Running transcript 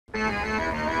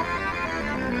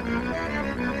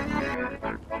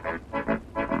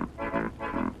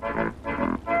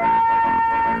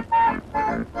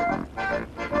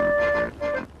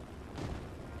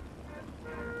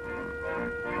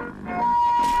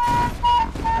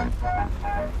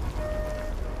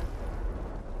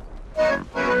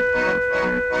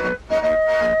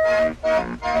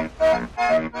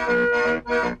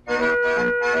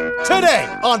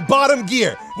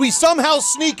gear. We somehow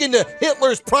sneak into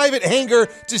Hitler's private hangar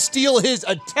to steal his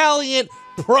Italian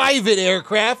private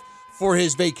aircraft for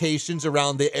his vacations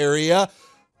around the area.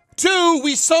 2,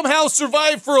 we somehow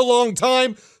survive for a long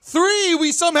time. 3,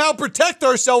 we somehow protect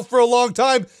ourselves for a long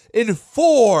time. And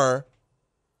 4,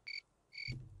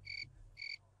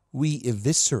 we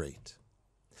eviscerate.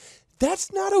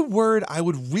 That's not a word I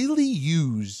would really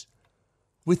use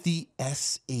with the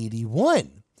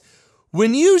S-81.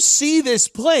 When you see this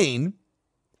plane,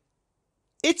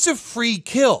 it's a free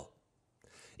kill.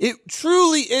 It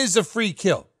truly is a free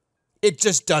kill. It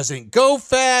just doesn't go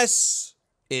fast.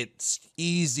 It's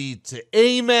easy to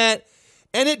aim at.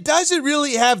 And it doesn't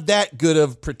really have that good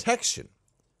of protection.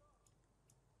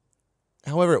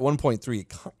 However, at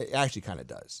 1.3, it actually kind of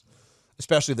does.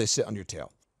 Especially if they sit on your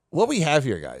tail. What we have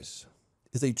here, guys,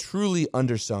 is a truly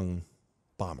undersung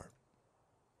bomber.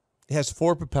 It has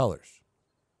 4 propellers.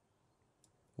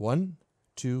 1,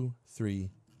 2, 3,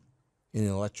 and an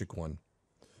electric one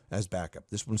as backup.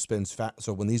 This one spins fast.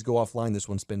 So when these go offline, this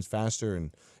one spins faster,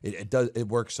 and it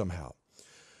works somehow.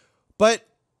 But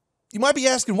you might be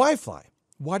asking, why fly?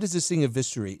 Why does this thing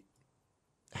eviscerate?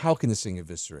 How can this thing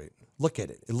eviscerate? Look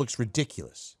at it. It looks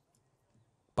ridiculous.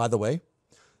 By the way,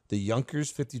 the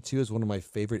JU-52 is one of my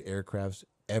favorite aircrafts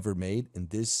ever made, and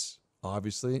this,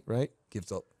 obviously, right,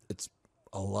 gives it's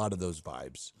a lot of those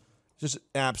vibes. Just an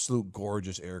absolute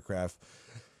gorgeous aircraft.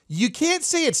 You can't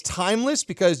say it's timeless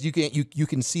because you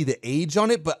can see the age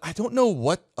on it, but I don't know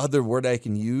what other word I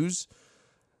can use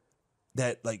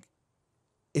that, like,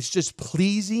 it's just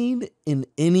pleasing in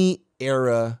any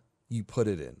era you put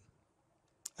it in.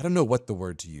 I don't know what the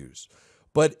word to use,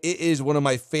 but it is one of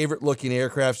my favorite looking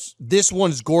aircrafts. This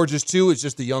one's gorgeous too. It's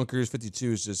just the JU-52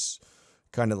 is just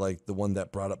kind of like the one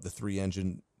that brought up the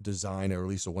 3-engine design, or at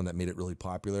least the one that made it really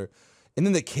popular. And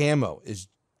then the camo is,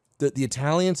 the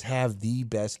Italians have the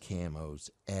best camos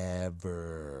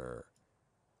ever.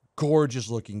 Gorgeous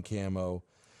looking camo.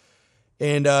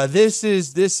 And this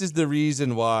is the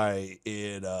reason why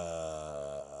it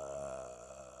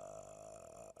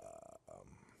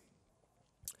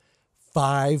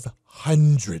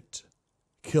 500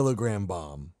 kilogram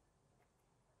bomb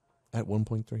at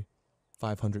 1.3.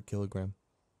 500 kilogram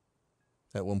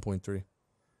at 1.3.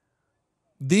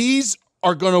 These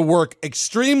are going to work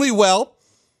extremely well.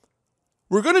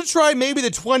 We're going to try maybe the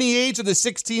 28s or the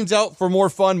 16s out for more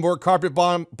fun, more carpet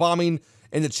bombing,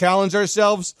 and to challenge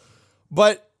ourselves.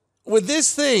 But with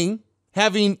this thing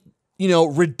having,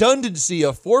 redundancy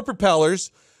of 4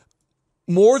 propellers,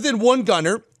 more than 1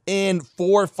 gunner, and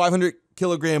 4 500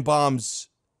 kilogram bombs,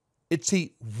 it's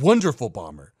a wonderful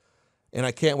bomber. And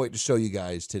I can't wait to show you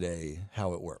guys today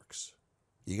how it works.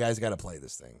 You guys got to play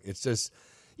this thing. It's just,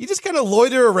 you just kind of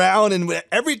loiter around, and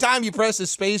every time you press the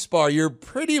space bar, you're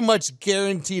pretty much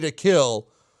guaranteed a kill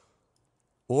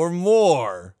or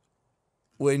more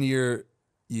when you're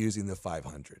using the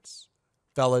 500s.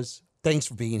 Fellas, thanks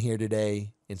for being here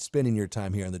today and spending your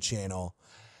time here on the channel.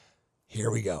 Here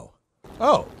we go.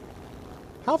 Oh,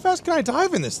 how fast can I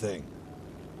dive in this thing?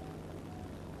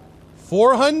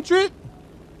 400?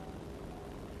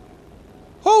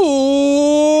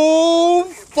 Oh,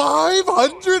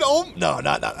 500? Oh, no,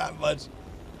 not that much.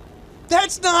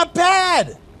 That's not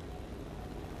bad.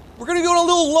 We're going to go on a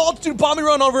little altitude bombing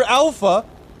run over Alpha.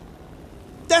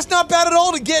 That's not bad at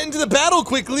all to get into the battle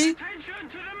quickly.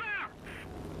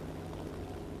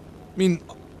 I mean,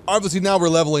 obviously now we're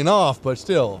leveling off, but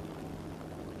still.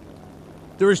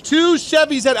 There was 2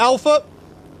 Chevys at Alpha.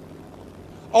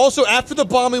 Also, after the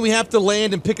bombing, we have to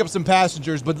land and pick up some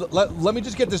passengers, but let me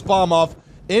just get this bomb off.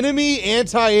 Enemy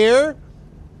anti-air.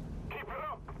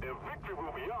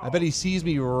 I bet he sees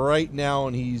me right now,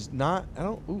 and he's not. I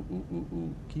don't. Ooh.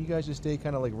 Can you guys just stay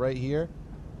kind of like right here?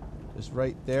 Just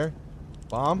right there.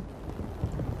 Bomb.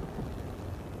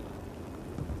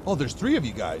 Oh, there's 3 of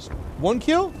you guys. 1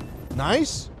 kill?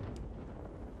 Nice.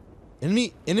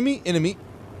 Enemy.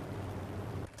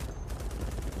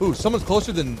 Ooh, someone's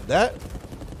closer than that.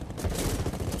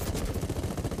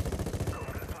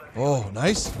 Oh,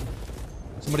 nice.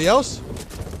 Somebody else?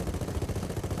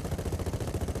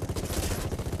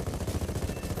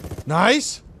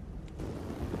 Nice.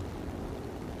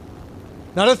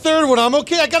 Not a 3rd one. I'm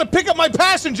okay. I gotta pick up my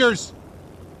passengers.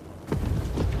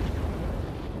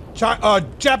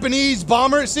 Japanese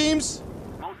bomber, it seems.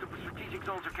 Most of the strategic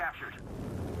zones are captured.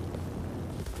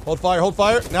 Hold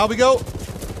fire. Now we go.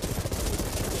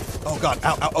 Oh, God.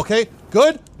 Ow. Okay,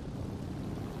 good.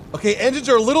 Okay, engines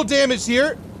are a little damaged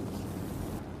here.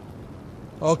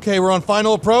 Okay, we're on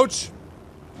final approach.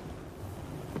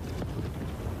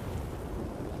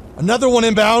 Another one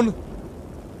inbound.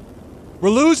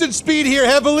 We're losing speed here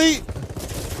heavily.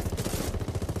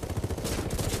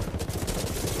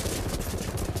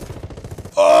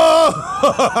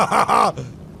 Oh!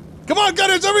 Come on,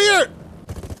 gunners, over here!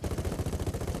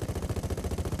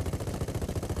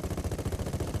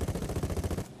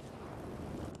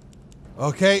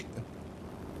 Okay.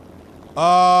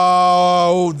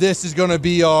 Oh, this is gonna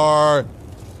be our...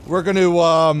 We're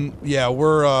gonna, yeah,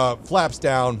 we're, flaps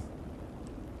down.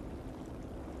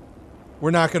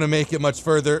 We're not gonna make it much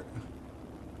further.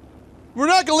 We're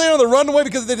not gonna land on the runway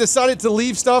because they decided to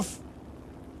leave stuff.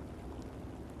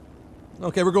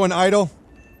 Okay, we're going idle.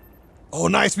 Oh,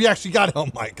 nice, we actually got it. Oh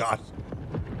my gosh.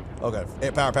 Okay,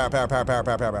 hey, power, power, power, power, power,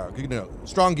 power, power, power. No,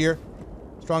 strong gear.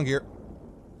 Strong gear.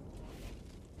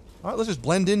 All right, let's just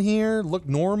blend in here, look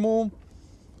normal.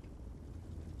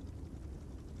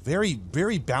 Very,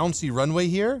 very bouncy runway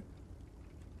here.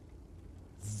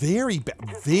 Very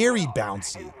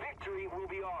bouncy.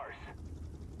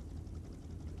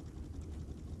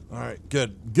 All right,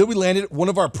 good. Good we landed. One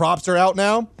of our props are out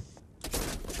now.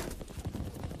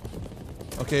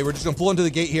 Okay, we're just gonna pull into the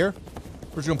gate here.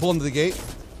 We're just gonna pull into the gate.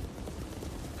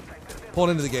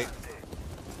 Pulling into the gate.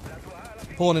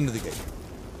 Pulling into the gate.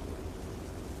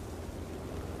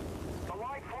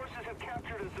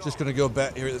 Just gonna go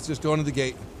back here. Let's just go into the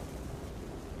gate.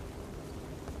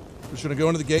 We're just gonna go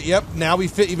into the gate. Yep, now we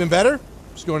fit even better.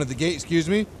 Just go into the gate, excuse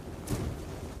me.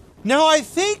 Now I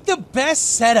think the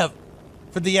best setup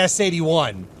for the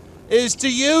S-81 is to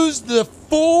use the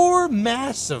 4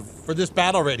 massive for this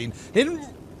battle rating. In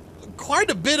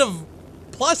quite a bit of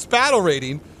plus battle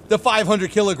rating, the 500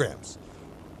 kilograms.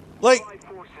 Like,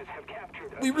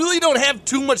 we really don't have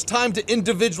too much time to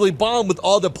individually bomb with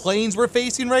all the planes we're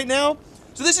facing right now.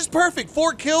 So this is perfect.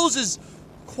 4 kills is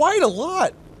quite a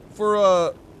lot for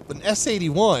an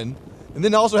S-81. And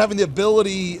then also having the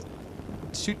ability to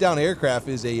shoot down aircraft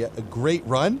is a great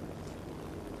run.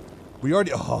 We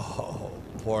already, oh,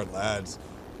 poor lads.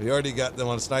 We already got them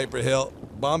on Sniper Hill.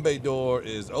 Bomb bay door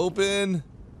is open.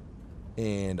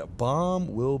 And a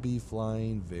bomb will be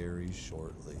flying very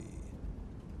shortly.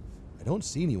 I don't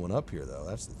see anyone up here though,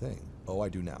 that's the thing. Oh, I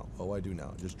do now. Oh, I do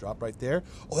now. Just drop right there.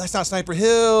 Oh, that's not Sniper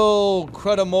Hill!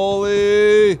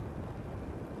 Crudamole!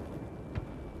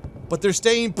 But they're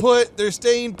staying put, they're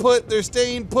staying put, they're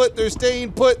staying put, they're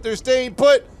staying put, they're staying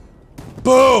put!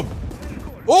 Boom!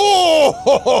 Oh!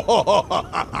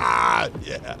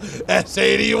 Yeah,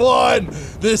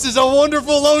 S-81! This is a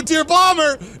wonderful low-tier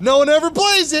bomber! No one ever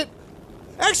plays it!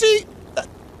 Actually,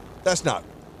 that's not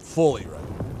fully right.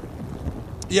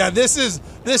 Yeah, this is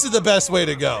the best way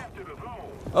to go.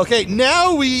 Okay,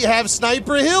 now we have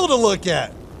Sniper Hill to look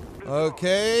at.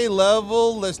 Okay,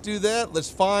 level, let's do that. Let's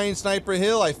find Sniper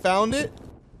Hill. I found it.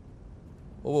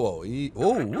 Oh,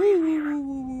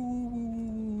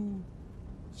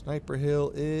 Sniper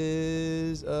Hill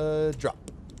is a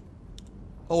drop.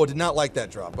 Oh, I did not like that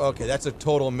drop. Okay, that's a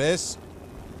total miss.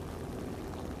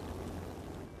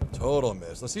 Total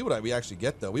miss. Let's see what we actually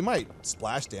get, though. We might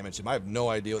splash damage him. I have no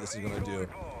idea what this is going to do.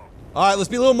 All right, let's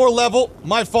be a little more level.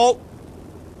 My fault.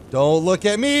 Don't look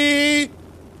at me.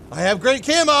 I have great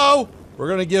camo. We're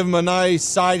going to give him a nice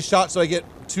side shot so I get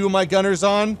 2 of my gunners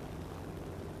on.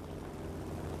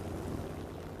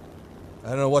 I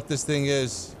don't know what this thing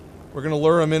is. We're going to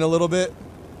lure him in a little bit.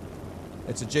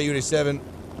 It's a JU-52.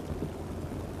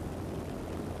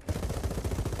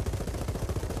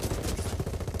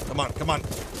 Come on, come on.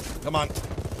 Come on.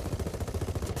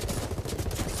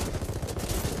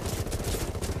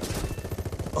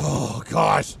 Oh,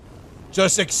 gosh.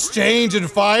 Just exchange and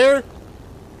fire?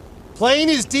 Plane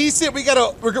is decent. We're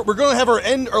gonna have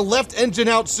our left engine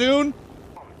out soon.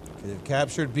 Okay, they've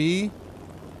captured B.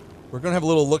 We're gonna have a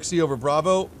little look-see over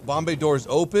Bravo. Bomb bay doors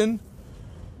open.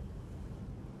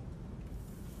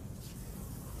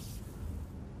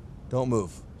 Don't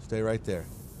move. Stay right there.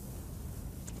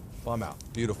 Bomb out.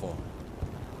 Beautiful.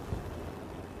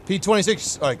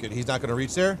 P-26. All right, good. He's not gonna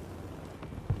reach there.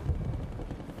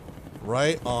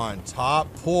 Right on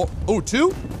top. Pull. Oh,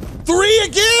 2? 3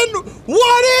 again?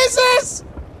 What is this?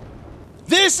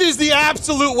 This is the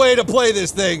absolute way to play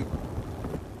this thing.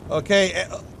 Okay,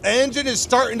 engine is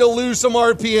starting to lose some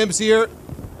RPMs here.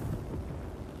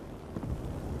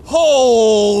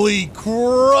 Holy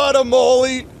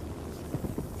crud-a-moly.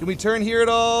 Can we turn here at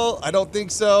all? I don't think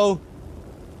so.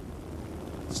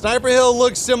 Sniper Hill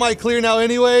looks semi-clear now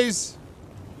anyways.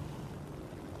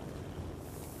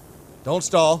 Don't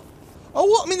stall. Oh,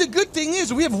 well, I mean, the good thing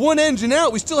is we have 1 engine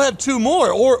out. We still have 2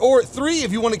 more, or 3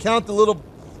 if you want to count the little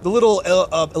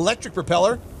electric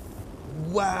propeller.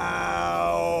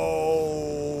 Wow.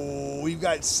 We've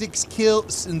got 6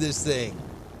 kills in this thing.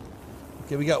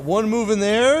 Okay, we got 1 move in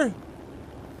there.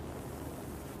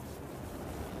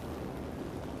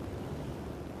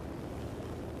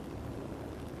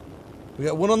 We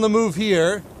got one on the move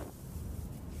here.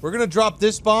 We're gonna drop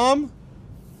this bomb.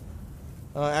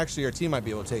 Actually, our team might be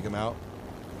able to take him out.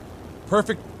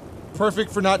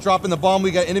 Perfect for not dropping the bomb. We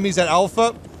got enemies at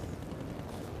Alpha.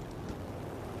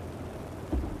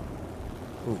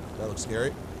 Ooh, that looks scary.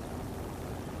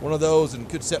 One of those and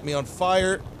could set me on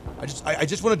fire. I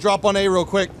just want to drop on A real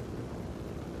quick.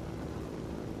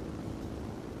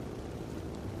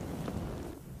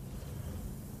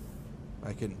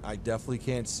 I definitely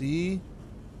can't see,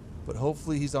 but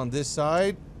hopefully he's on this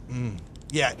side.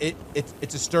 Yeah,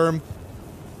 it's a Sturm.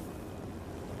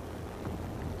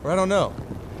 Or I don't know.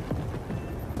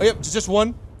 Oh, yep, it's just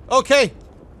one. Okay.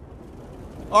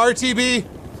 RTB.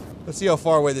 Let's see how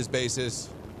far away this base is.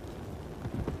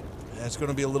 Yeah, it's going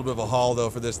to be a little bit of a haul,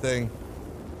 though, for this thing.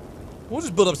 We'll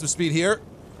just build up some speed here.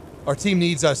 Our team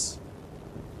needs us.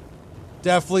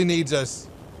 Definitely needs us.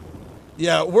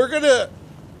 Yeah, we're going to...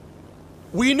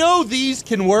 We know these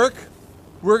can work.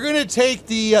 We're going to take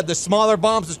the smaller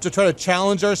bombs to try to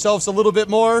challenge ourselves a little bit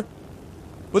more.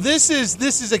 But this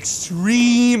is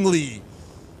extremely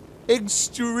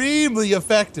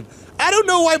effective. I don't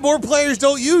know why more players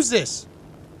don't use this.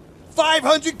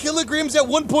 500 kilograms at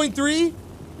 1.3?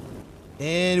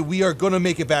 And we are gonna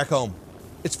make it back home.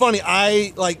 It's funny,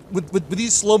 I, like, with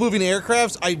these slow-moving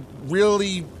aircrafts, I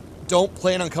really don't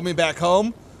plan on coming back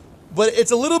home. But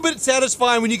it's a little bit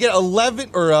satisfying when you get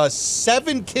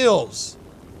 7 kills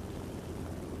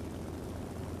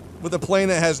with a plane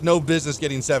that has no business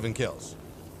getting 7 kills.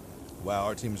 Wow,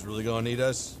 our team's really gonna need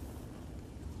us.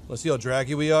 Let's see how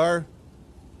draggy we are.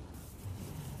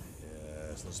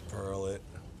 Yes, let's pearl it.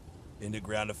 Into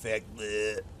ground effect.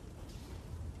 Bleh. A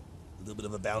little bit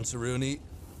of a bounceroonie.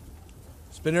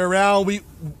 Spin it around. We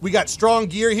got strong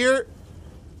gear here.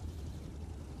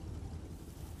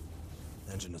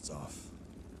 Engine is off.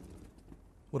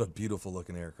 What a beautiful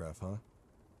looking aircraft, huh?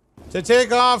 To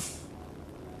take off.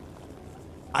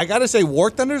 I gotta say,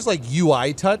 War Thunder's like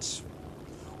UI touch,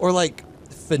 or like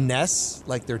finesse,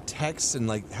 like their text and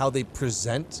like how they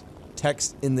present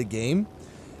text in the game,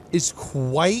 is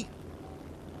quite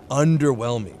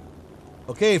underwhelming.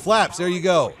 Okay, flaps, there you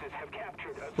go.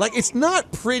 Like, it's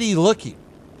not pretty looking.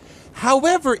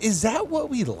 However, is that what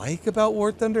we like about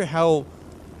War Thunder? How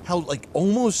like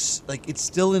almost like it's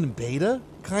still in beta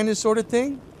kind of sort of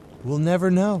thing? We'll never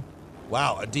know.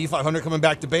 Wow, a D500 coming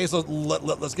back to base.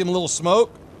 Let's give him a little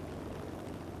smoke.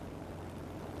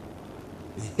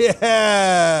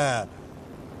 Yeah.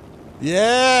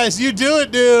 Yes, you do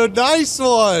it, dude. Nice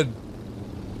one.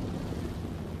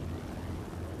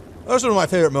 That's one of my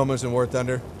favorite moments in War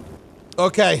Thunder.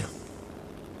 Okay.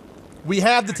 We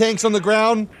have the tanks on the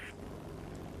ground.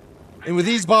 And with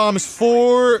these bombs,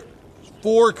 four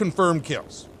confirmed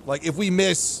kills. Like, if we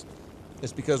miss,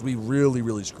 it's because we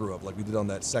really screw up, like we did on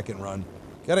that second run.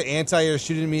 Got an anti-air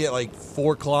shooting me at like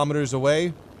 4 kilometers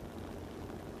away.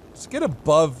 Let's get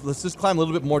above. Let's just climb a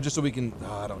little bit more just so we can.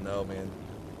 Oh, I don't know, man.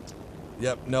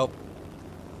 Yep, nope.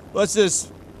 Let's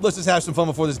just have some fun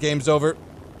before this game's over.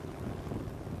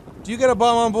 Do you get a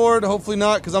bomb on board? Hopefully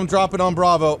not, because I'm dropping on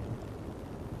Bravo.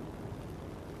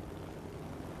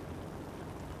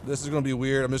 This is going to be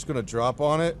weird. I'm just going to drop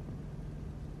on it.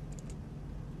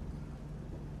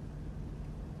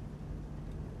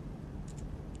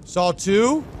 Saw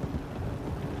 2.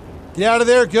 Get out of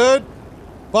there. Good.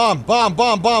 Bomb.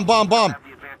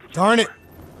 Darn it.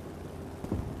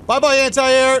 Bye-bye,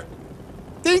 anti-air.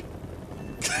 Dink.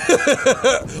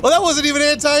 Well, that wasn't even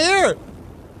anti-air.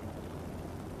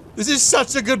 This is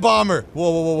such a good bomber.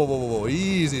 Whoa.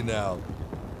 Easy now.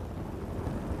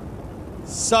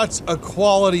 Such a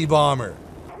quality bomber.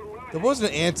 That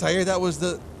wasn't an anti-air. That was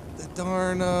the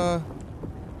darn,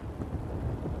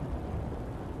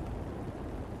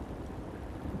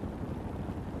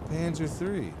 Panzer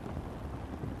III.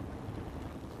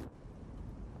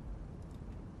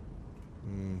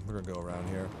 We're gonna go around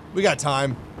here. We got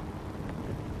time.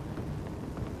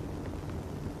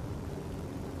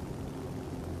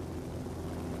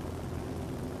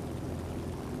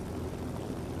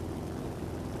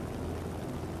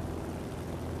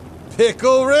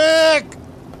 Pickle Rick!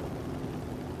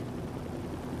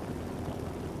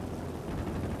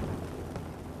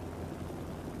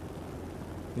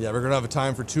 Yeah, we're gonna have a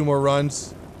time for 2 more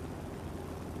runs.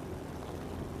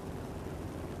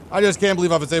 I just can't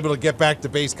believe I was able to get back to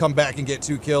base, come back, and get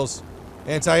 2 kills.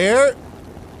 Anti-air.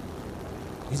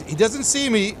 He doesn't see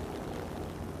me,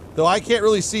 though I can't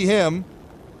really see him.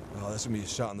 Oh, that's gonna be a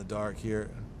shot in the dark here.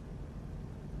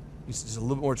 Just a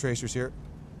little bit more tracers here.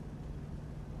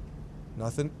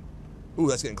 Nothing. Ooh,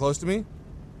 that's getting close to me.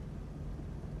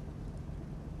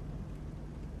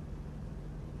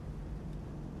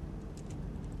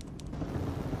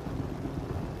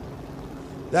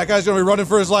 That guy's gonna be running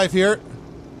for his life here.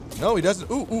 No, he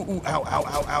doesn't. Ooh, ooh, ooh. Ow, ow,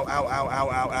 ow, ow, ow, ow, ow, ow,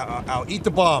 ow, ow, ow. Eat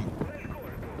the bomb.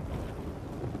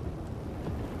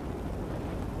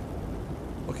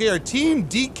 Okay, our team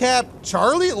decap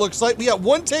Charlie, it looks like. We got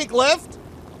 1 tank left.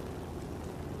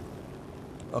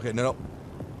 Okay, no.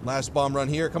 Last bomb run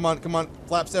here. Come on, come on.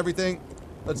 Flaps everything.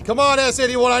 Let's, come on,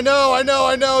 S81. I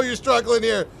know. You're struggling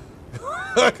here.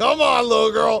 Come on,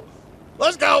 little girl.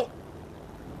 Let's go.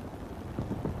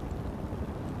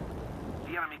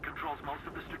 The enemy controls most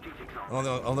of the strategic zone. I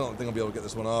don't think I'll be able to get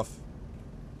this one off.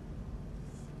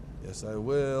 Yes, I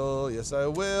will. Yes, I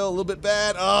will. A little bit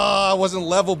bad. Ah, I wasn't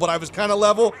level, but I was kind of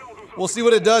level. We'll see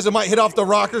what it does. It might hit off the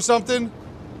rock or something.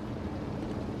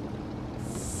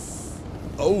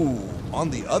 Oh, on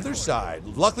the other side.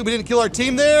 Luckily, we didn't kill our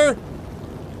team there.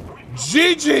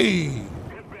 GG.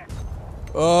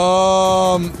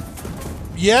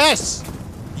 Yes.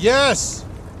 Yes.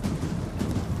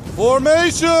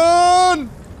 Formation.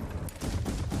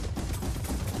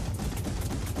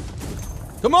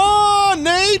 Come on,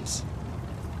 Nate!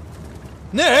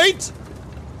 Nate!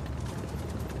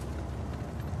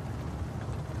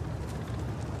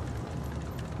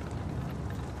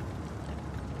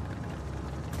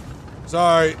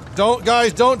 Sorry.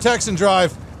 Guys, don't text and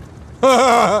drive.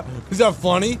 Is that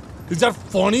funny? Is that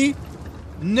funny?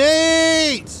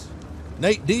 Nate!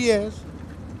 Nate Diaz.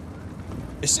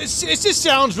 It just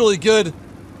sounds really good.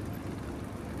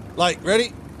 Like,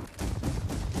 ready?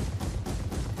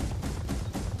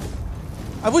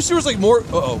 I wish there was like more.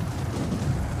 Uh-oh.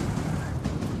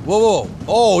 Whoa, whoa.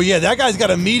 Oh, yeah, that guy's got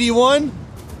a meaty one.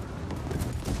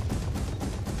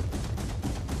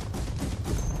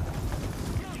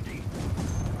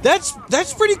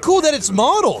 That's pretty cool that it's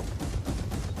modeled.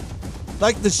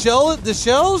 Like the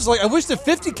shells, like I wish the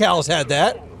 50 cals had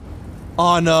that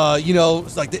on you know,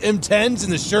 like the M10s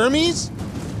and the Shermies.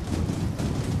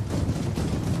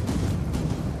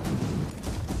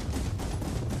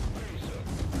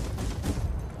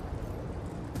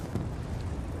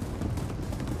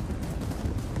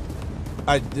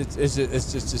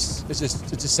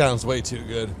 It just sounds way too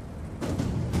good.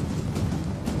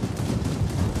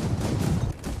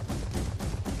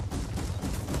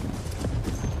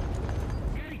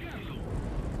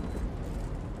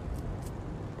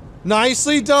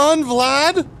 Nicely done,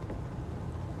 Vlad.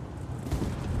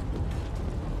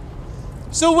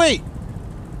 So wait,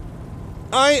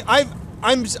 I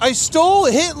stole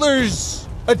Hitler's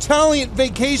Italian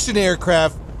vacation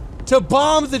aircraft to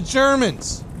bomb the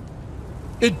Germans.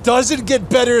 It doesn't get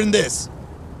better than this.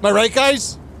 Am I right,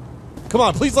 guys? Come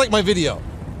on, please like my video.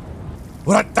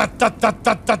 Gun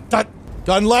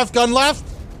left, gun left.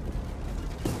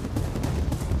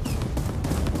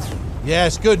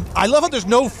 Yes, good. I love how there's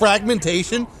no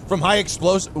fragmentation from high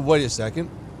explosive. Wait a second.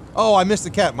 Oh, I missed the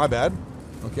cap. My bad.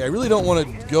 Okay, I really don't want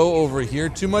to go over here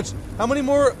too much. How many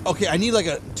more? Okay, I need like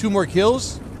 2 more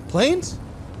kills. Planes?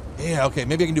 Yeah, okay,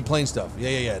 maybe I can do plane stuff.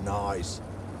 Yeah, nice.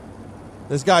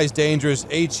 This guy's dangerous.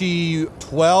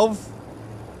 HE-12.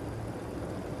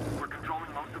 We're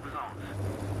controlling most of the zones.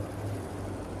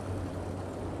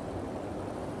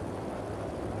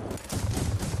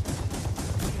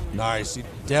 Nice. He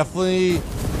definitely...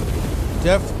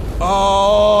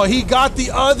 Oh, he got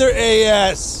the other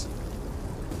AS.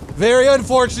 Very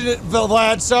unfortunate,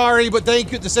 Vlad. Sorry, but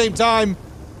thank you at the same time.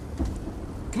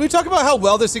 Can we talk about how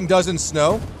well this thing does in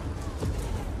snow?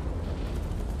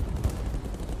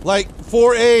 Like,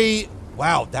 for a...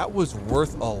 Wow, that was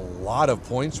worth a lot of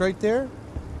points right there.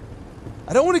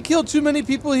 I don't want to kill too many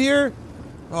people here.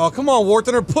 Oh, come on, War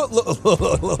Thunder.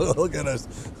 Look at us.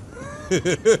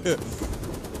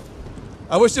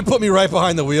 I wish it put me right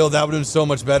behind the wheel. That would have been so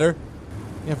much better.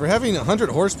 Yeah, for having 100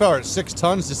 horsepower at 6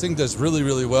 tons, this thing does really,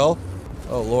 really well.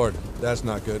 Oh, Lord. That's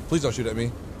not good. Please don't shoot at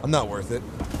me. I'm not worth it.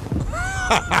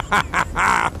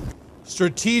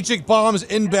 Strategic bombs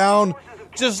inbound.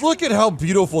 Just look at how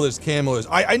beautiful this camo is.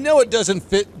 I know it doesn't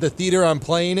fit the theater I'm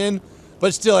playing in,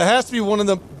 but still, it has to be one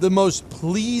of the most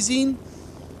pleasing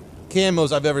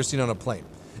camos I've ever seen on a plane.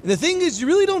 And the thing is, you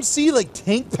really don't see like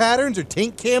tank patterns or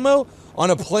tank camo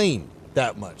on a plane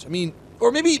that much. I mean,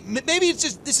 or maybe it's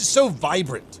just, this is so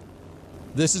vibrant.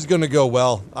 This is gonna go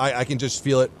well. I can just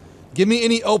feel it. Give me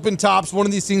any open tops, one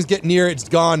of these things get near, it's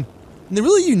gone. And the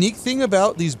really unique thing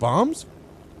about these bombs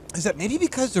is that maybe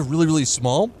because they're really, really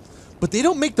small, but they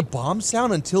don't make the bomb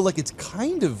sound until like it's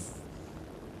kind of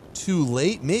too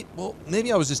late. Well,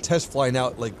 maybe I was just test flying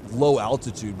out like low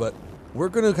altitude, but we're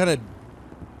gonna kind of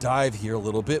dive here a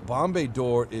little bit. Bomb bay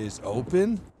door is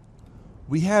open.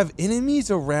 We have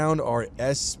enemies around our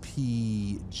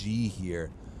SPG here.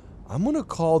 I'm gonna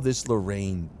call this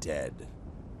Lorraine dead.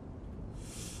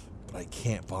 But I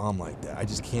can't bomb like that. I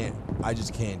just can't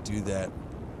do that.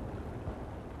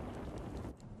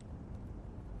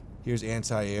 Here's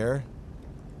anti-air.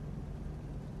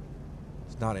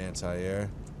 It's not anti-air.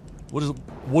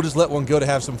 We'll just let one go to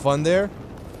have some fun there.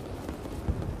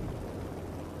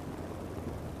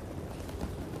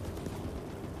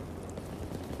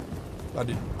 I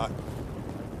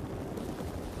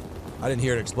didn't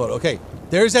hear it explode. Okay,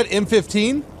 there's that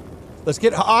M15. Let's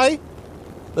get high.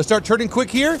 Let's start turning quick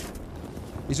here.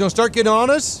 He's gonna start getting on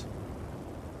us.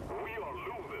 We are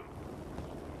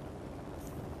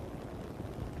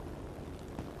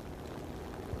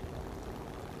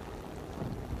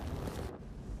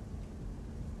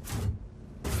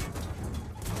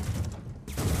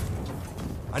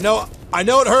losing. I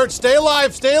know it hurts. Stay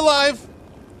alive, stay alive.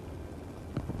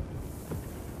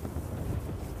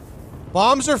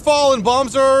 Bombs are falling,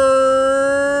 bombs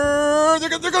are... They're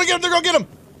gonna get him, they're gonna get him.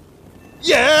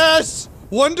 Yes!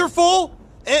 Wonderful.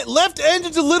 And left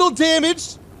engine's a little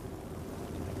damaged.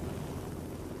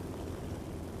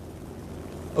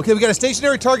 Okay, we got a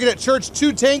stationary target at church.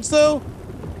 2 tanks, though.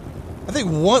 I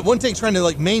think one tank's trying to,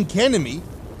 like, main cannon me.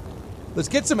 Let's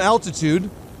get some altitude.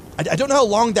 I don't know how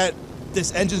long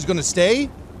this engine's gonna stay.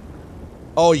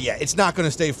 Oh yeah, it's not gonna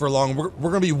stay for long. We're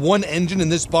gonna be one engine in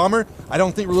this bomber. I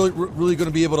don't think we're really gonna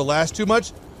be able to last too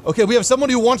much. Okay, we have someone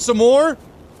who wants some more.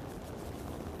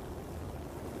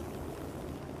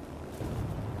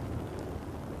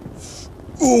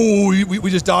 Ooh, we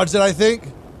just dodged it, I think.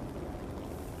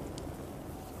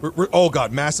 Oh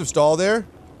god, massive stall there.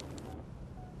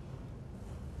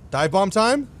 Dive bomb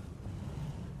time.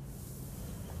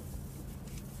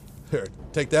 Here,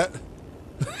 take that.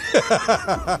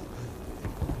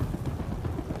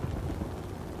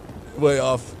 Way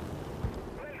off.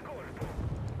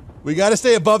 We gotta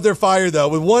stay above their fire though.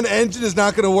 With one engine is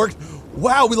not gonna work.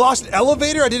 Wow, we lost an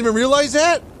elevator? I didn't even realize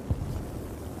that.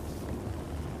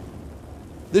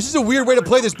 This is a weird way to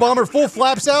play this bomber. Full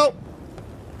flaps out.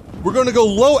 We're gonna go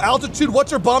low altitude.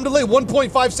 What's our bomb delay?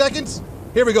 1.5 seconds?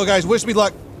 Here we go, guys. Wish me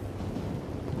luck.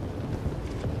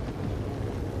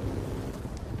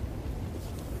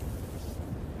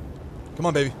 Come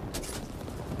on, baby.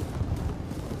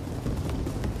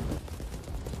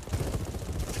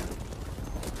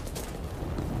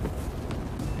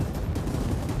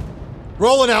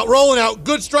 Rolling out, rolling out.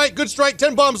 Good strike,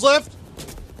 10 bombs left.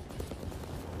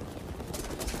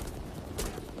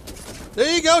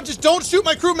 There you go. Just don't shoot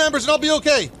my crew members and I'll be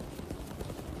okay.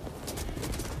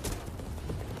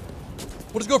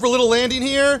 We'll just go for a little landing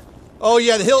here. Oh,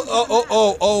 yeah, the hill.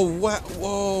 Oh, wow.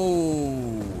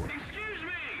 Whoa.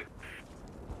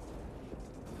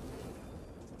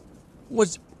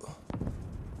 Excuse me.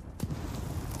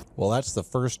 Well, that's the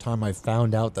first time I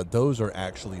found out that those are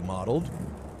actually modeled.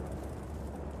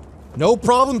 No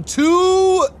problem.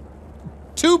 Two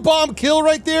bomb kill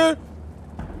right there.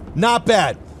 Not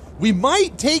bad. We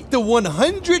might take the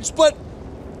 100s, but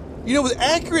you know, with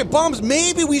accurate bombs,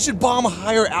 maybe we should bomb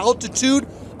higher altitude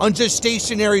on just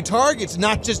stationary targets,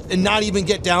 not even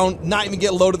get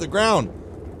low to the ground.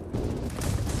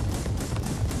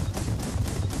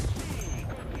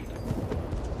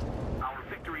 Our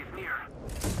victory is near.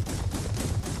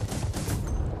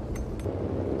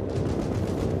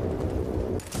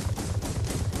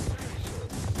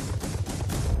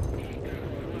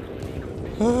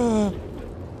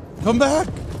 Come back.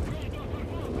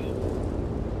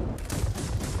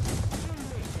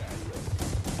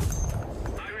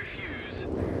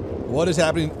 What is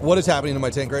happening? What is happening to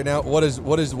my tank right now? What is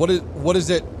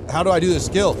it? How do I do this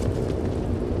skill?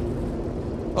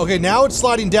 Okay, now it's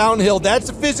sliding downhill. That's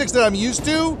the physics that I'm used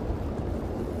to.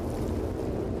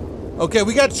 Okay,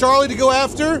 we got Charlie to go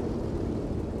after.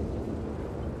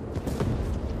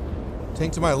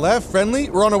 Tank to my left, friendly.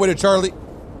 We're on our way to Charlie.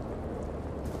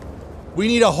 We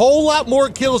need a whole lot more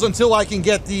kills until I can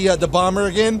get the bomber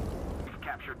again. We've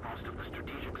captured most of the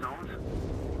strategic zones.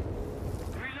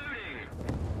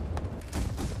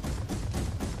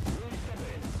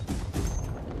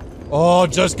 Oh,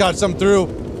 just got some through.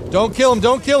 Don't kill him,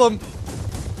 don't kill him.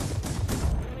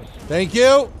 Thank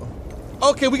you.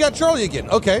 Okay, we got Charlie again.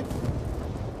 Okay.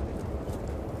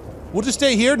 We'll just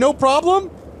stay here, no problem.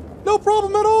 No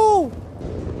problem at all.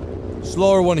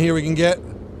 Slower one here we can get.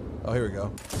 Oh, here we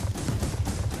go.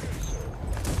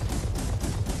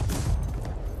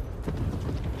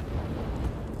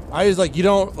 I was like, you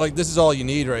don't, like, this is all you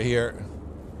need right here.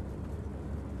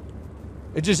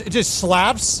 It just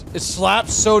slaps. It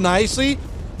slaps so nicely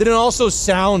that it also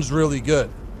sounds really good.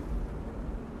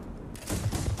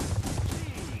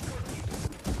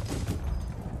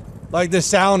 Like, the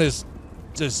sound is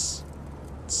just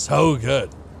so good.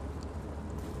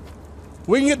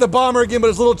 We can get the bomber again, but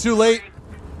it's a little too late.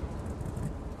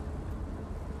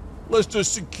 Let's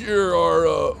just secure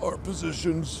our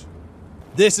positions.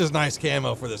 This is nice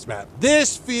camo for this map.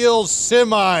 This feels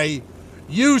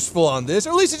semi-useful on this,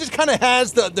 or at least it just kind of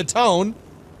has the tone.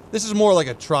 This is more like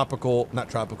a tropical, not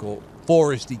tropical,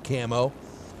 foresty camo.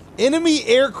 Enemy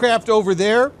aircraft over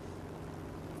there.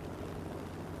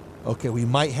 Okay, we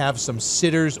might have some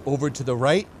sitters over to the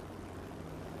right.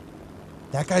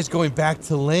 That guy's going back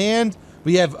to land.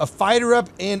 We have a fighter up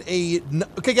and a...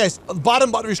 Okay, guys,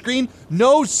 bottom of your screen.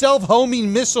 No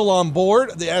self-homing missile on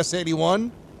board, the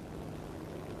S-81.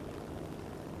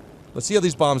 Let's see how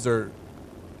these bombs are...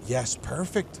 Yes,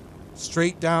 perfect.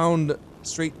 Straight down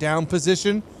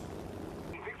position.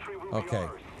 Okay.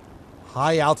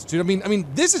 High altitude. I mean,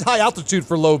 this is high altitude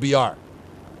for low BR.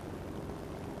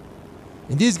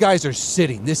 And these guys are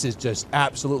sitting. This is just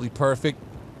absolutely perfect.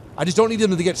 I just don't need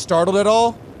them to get startled at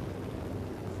all.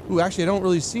 Ooh, actually, I don't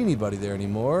really see anybody there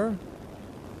anymore.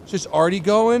 It's just Artie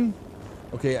going.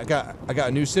 Okay, I got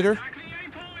a new sitter.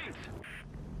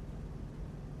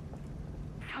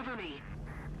 Cover me.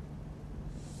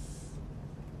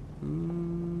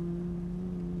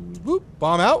 Whoop,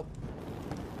 bomb out.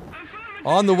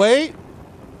 On the way.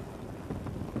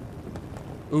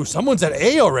 Ooh, someone's at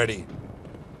A already.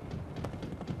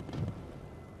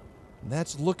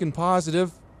 That's looking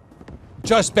positive.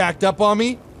 Just backed up on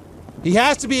me. He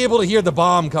has to be able to hear the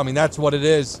bomb coming. That's what it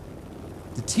is.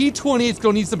 The T-28's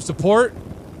gonna need some support.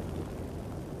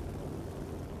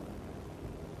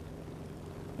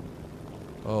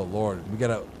 Oh Lord, we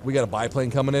got a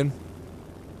biplane coming in.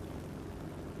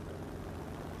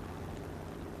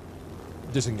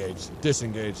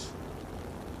 Disengage.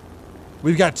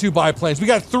 We've got 2 biplanes. We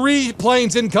got 3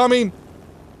 planes incoming.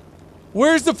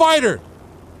 Where's the fighter?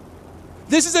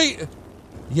 This is a...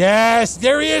 Yes,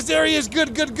 there he is.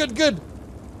 Good.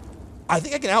 I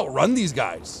think I can outrun these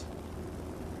guys.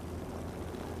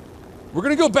 We're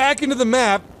gonna go back into the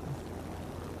map.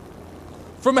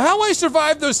 From how I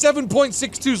survived those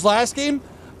 7.62s last game,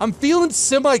 I'm feeling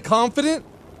semi-confident.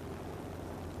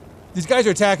 These guys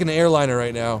are attacking the airliner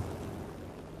right now.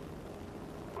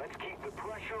 Let's keep the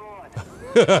pressure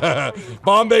on.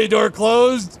 Bombay door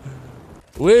closed.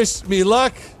 Wish me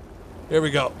luck. Here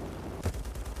we go.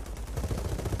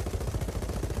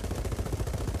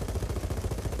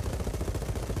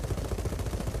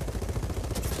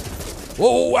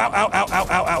 Whoa, ow.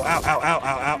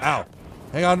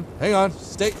 Hang on.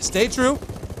 Stay true.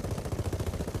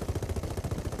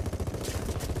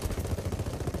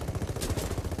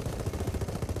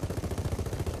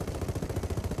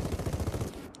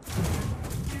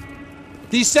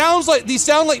 These sound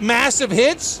like massive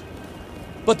hits,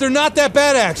 but they're not that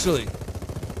bad actually.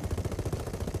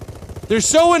 They're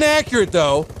so inaccurate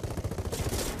though.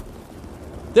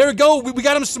 There we go. We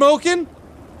got him smoking.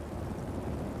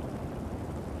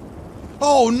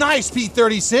 Oh, nice,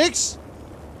 P-36.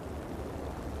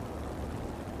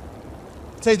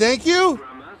 Say thank you.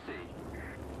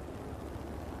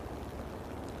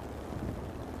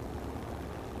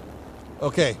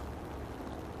 Okay.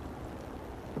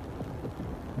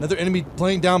 Another enemy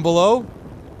plane down below.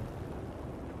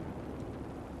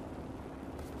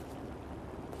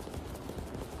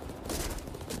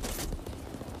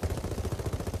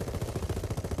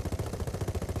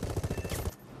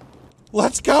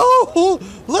 Let's go!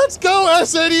 Let's go,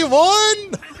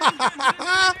 S-81!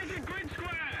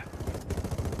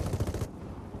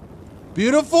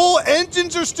 Beautiful.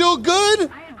 Engines are still good.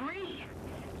 I agree.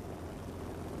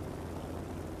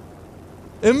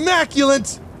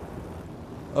 Immaculate.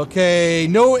 Okay,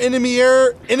 no enemy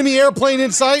airplane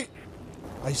in sight.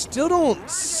 I still don't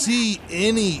see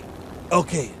any.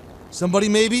 Okay, somebody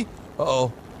maybe.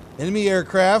 Uh-oh. Enemy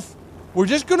aircraft. We're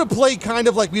just gonna play kind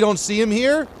of like we don't see him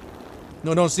here.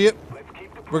 No, don't see it.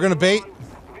 We're gonna bait.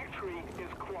 Victory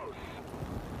is close.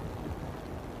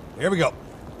 Here we go.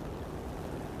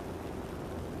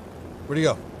 Where'd he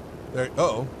go? There.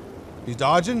 Uh-oh. He's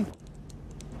dodging.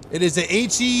 It is a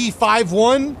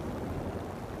HE-51.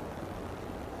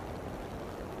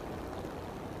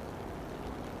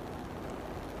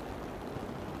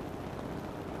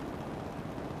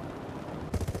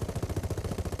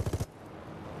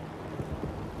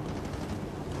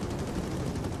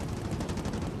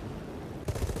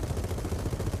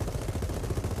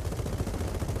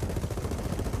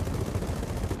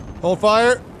 Hold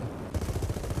fire.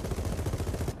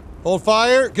 Hold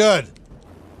fire. Good.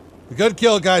 Good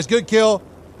kill, guys. Good kill.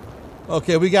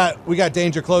 Okay, we got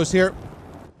danger close here.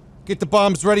 Get the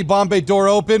bombs ready. Bomb bay door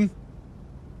open.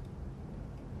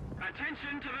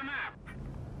 Attention to the map.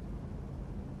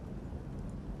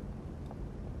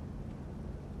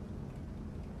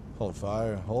 Hold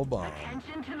fire. Hold bomb.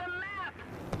 Attention to the map.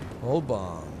 Hold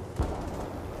bomb.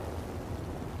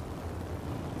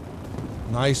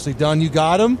 Nicely done. You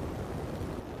got him.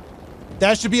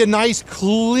 That should be a nice,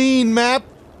 clean map.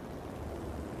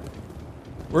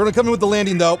 We're going to come in with the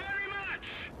landing, though.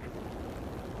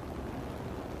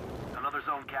 Another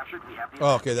zone captured. We have the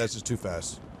Oh, okay, that's just too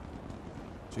fast.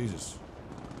 Jesus.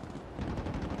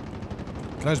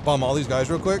 Can I just bomb all these guys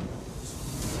real quick?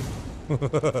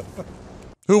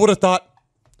 Who would have thought?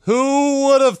 Who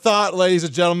would have thought, ladies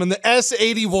and gentlemen, the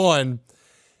S-81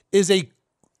 is a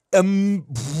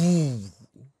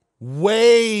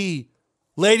way,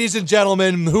 ladies and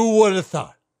gentlemen, who would have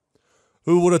thought?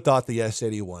 Who would have thought the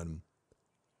S-81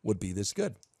 would be this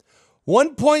good?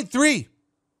 1.3.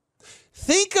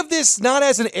 Think of this not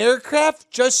as an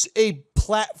aircraft, just a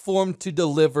platform to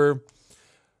deliver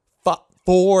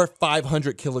 4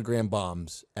 500-kilogram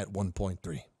bombs at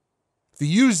 1.3. If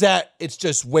you use that, it's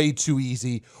just way too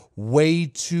easy, way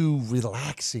too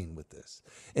relaxing with this.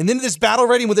 And then this battle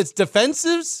rating with its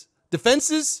defenses,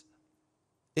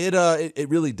 it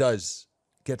really does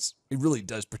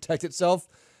protect itself,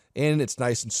 and it's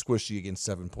nice and squishy against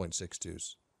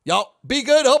 7.62s. Y'all be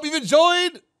good. Hope you've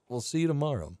enjoyed. We'll see you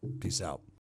tomorrow. Peace out.